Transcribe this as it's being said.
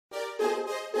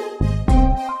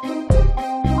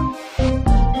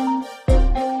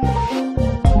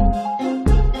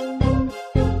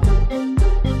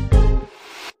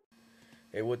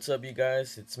What's up, you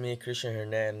guys? It's me, Christian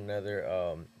Hernan,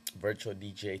 another virtual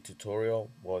DJ tutorial.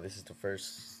 Well, this is the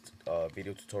first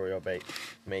video tutorial I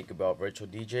make about virtual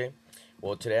DJ.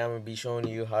 Well, today I'm going to be showing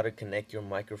you how to connect your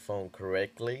microphone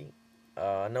correctly.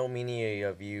 I know many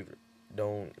of you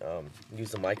don't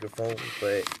use the microphone,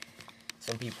 but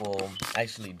some people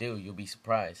actually do. You'll be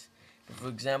surprised. For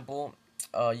example,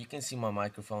 you can see my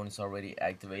microphone is already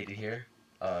activated here.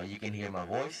 You can hear my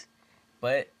voice.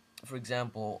 But for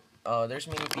example, there's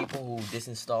many people who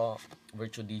disinstall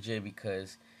Virtual DJ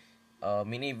because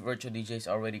many Virtual DJs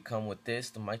already come with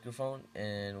the microphone,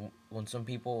 and when some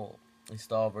people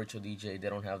install Virtual DJ, they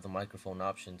don't have the microphone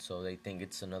option, so they think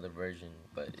it's another version,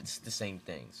 but it's the same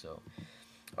thing. So,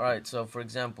 all right. So for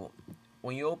example,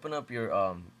 when you open up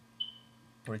your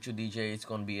Virtual DJ, it's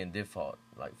gonna be in default.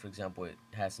 Like for example, it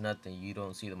has nothing. You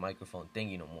don't see the microphone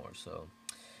thingy no more. So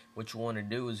what you want to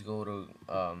do is go to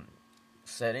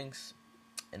settings,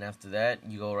 and after that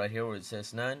you go right here where it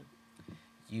says none.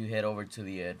 You head over to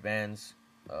the advanced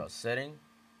setting.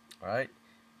 Alright,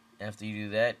 after you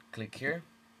do that, click here,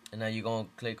 and now you're going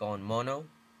to click on mono.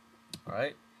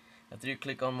 Alright, after you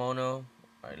click on mono,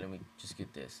 alright, let me just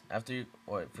get this. After you,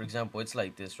 or for example, it's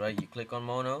like this, right? You click on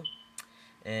mono,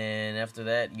 and after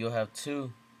that you'll have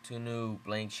two new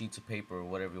blank sheets of paper, or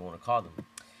whatever you want to call them.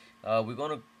 We're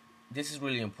going to, this is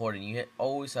really important. You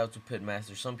always have to put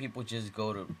master. Some people just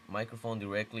go to microphone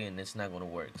directly and it's not going to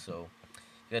work. So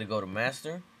you got to go to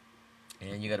master,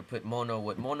 and you got to put mono.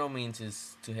 What mono means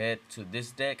is to head to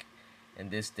this deck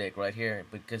and this deck right here.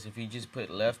 Because if you just put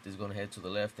left, it's going to head to the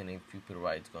left, and if you put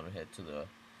right, it's going to head to the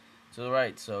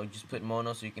right. So just put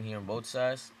mono so you can hear on both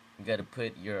sides. You got to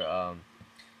put your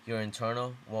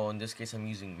internal. Well, in this case, I'm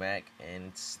using Mac, and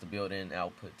it's the built-in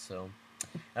output. So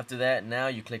after that, now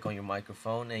you click on your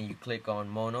microphone and you click on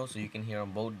mono so you can hear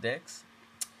on both decks.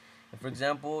 And for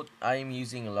example, I am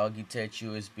using a Logitech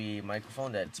USB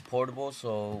microphone that's portable.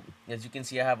 So as you can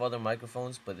see, I have other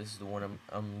microphones, but this is the one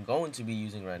I'm going to be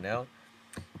using right now.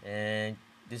 And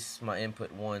this is my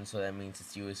input one, so that means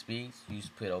it's USB. So you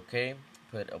just put OK,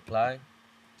 put apply,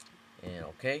 and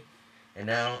OK. And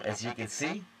now, as you can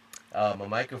see, my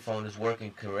microphone is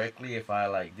working correctly. If I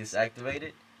like disactivate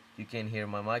it, you can't hear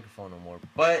my microphone no more.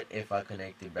 But if I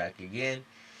connect it back again,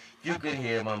 you can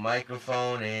hear my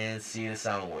microphone and see the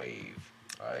sound wave.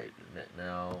 Alright,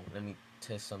 now let me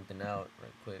test something out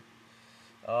right quick.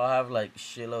 I have like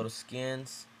shitload of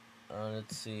skins.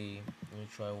 Let's see. Let me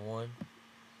try one.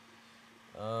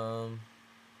 I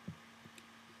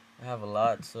have a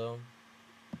lot, so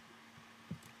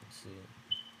let's see.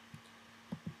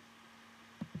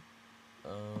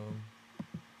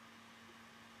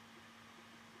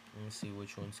 Let me see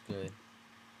which one's good.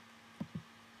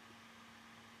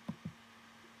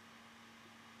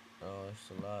 Oh, it's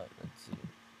a lot. Let's see.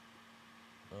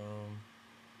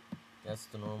 That's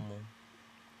the normal.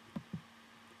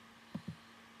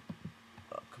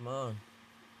 Oh, come on.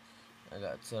 I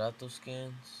got Cerato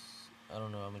skins. I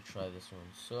don't know. I'm gonna try this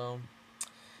one. So,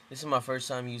 this is my first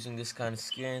time using this kind of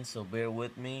skin, so bear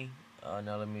with me.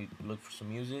 Now let me look for some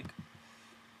music.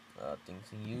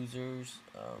 Things and users.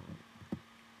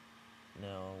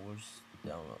 Now where's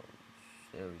downloads?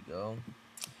 There we go.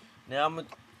 Now I'm gonna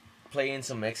play in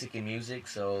some Mexican music.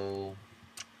 So,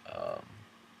 um,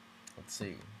 let's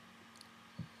see.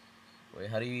 Wait,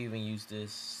 how do you even use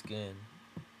this skin?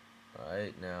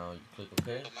 Alright, now you click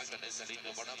OK.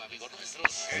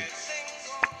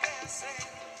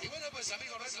 Y bueno, pues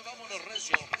amigos nuestros, vámonos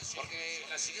recio, porque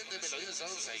la siguiente melodía se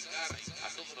vamos a dedicar a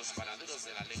todos los panaderos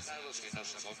de la lejanos que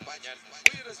nos acompañan.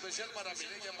 Muy en especial para mi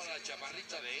leña, para la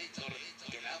chamarrita de Héctor,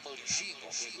 que la amo un chingo,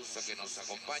 qué gusto que nos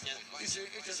acompañan. Dice,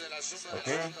 échase la zona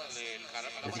de la onda del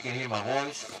Jarama. As you can hear my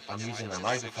voice, I'm using the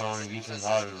microphone and using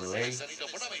all the relay.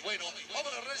 Bueno,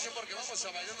 vámonos recio porque vamos a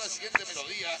bailar la siguiente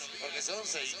melodía, porque se vamos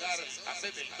a dedicar a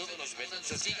Pepe y todos los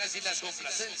venanzas, sigas y las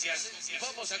complacencias. Y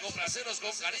vamos a complaceros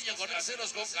con cariño, con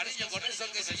haceros con cariño, con eso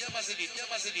que se llama se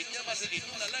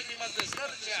titula Lágrimas de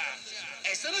Escarcha.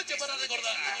 Esta noche para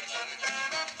recordar.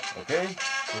 Okay,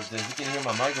 so as you can hear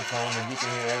my microphone and you can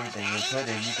hear everything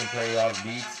inputted, you can play all the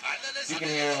beats. You can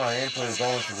hear my input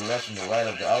going to the left and the right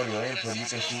of the audio input. You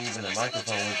can see even the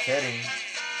microphone with settings.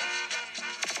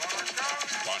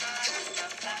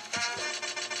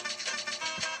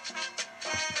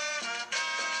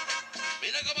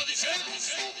 Mira cómo dice.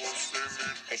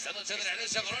 Esta noche de la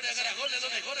iglesia Colonia Caracol de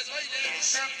los mejores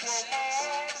bailes.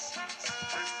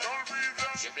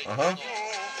 Uh-huh.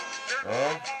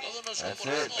 Well, that's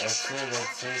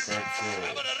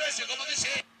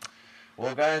it.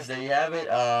 Well, guys, there you have it.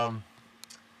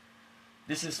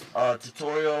 This is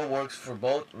tutorial, works for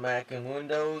both Mac and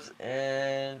Windows,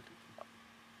 and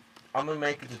I'm gonna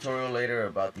make a tutorial later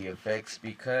about the effects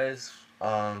because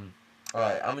alright,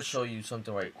 I'm gonna show you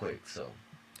something right quick. So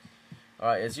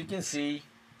alright, as you can see,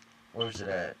 where's it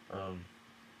at?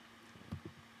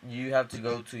 You have to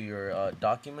go to your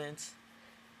documents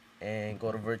and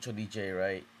go to virtual DJ.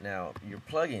 Right now, your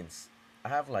plugins, I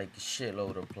have like a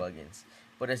shitload of plugins,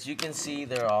 but as you can see,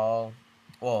 they're all,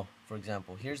 well, for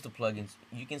example, here's the plugins.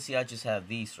 You can see I just have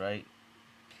these, right?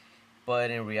 But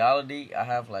in reality, I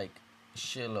have like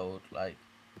shitload. Like,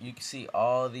 you can see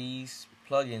all these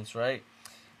plugins, right?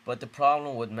 But the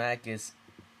problem with Mac is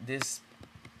this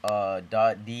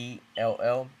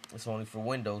 .dll is only for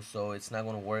Windows, so it's not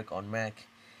gonna work on Mac.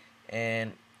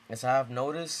 And as I have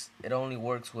noticed, it only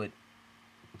works with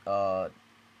uh,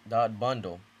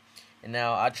 .bundle. And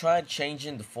now I tried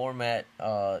changing the format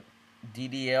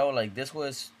DDL. Like, this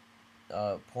was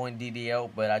point DDL,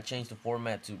 but I changed the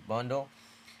format to bundle,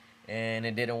 and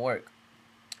it didn't work.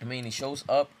 I mean, it shows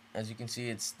up, as you can see,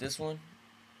 it's this one.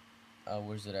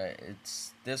 Where's it at?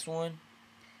 It's this one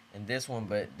and this one,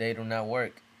 but they do not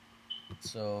work.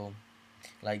 So,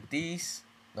 like, these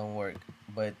don't work,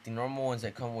 but the normal ones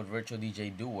that come with Virtual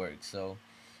DJ do work. So,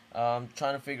 I'm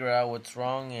trying to figure out what's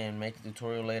wrong and make a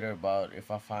tutorial later about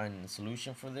if I find a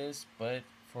solution for this. But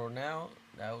for now,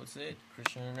 that was it.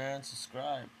 Christian Hernan,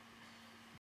 subscribe.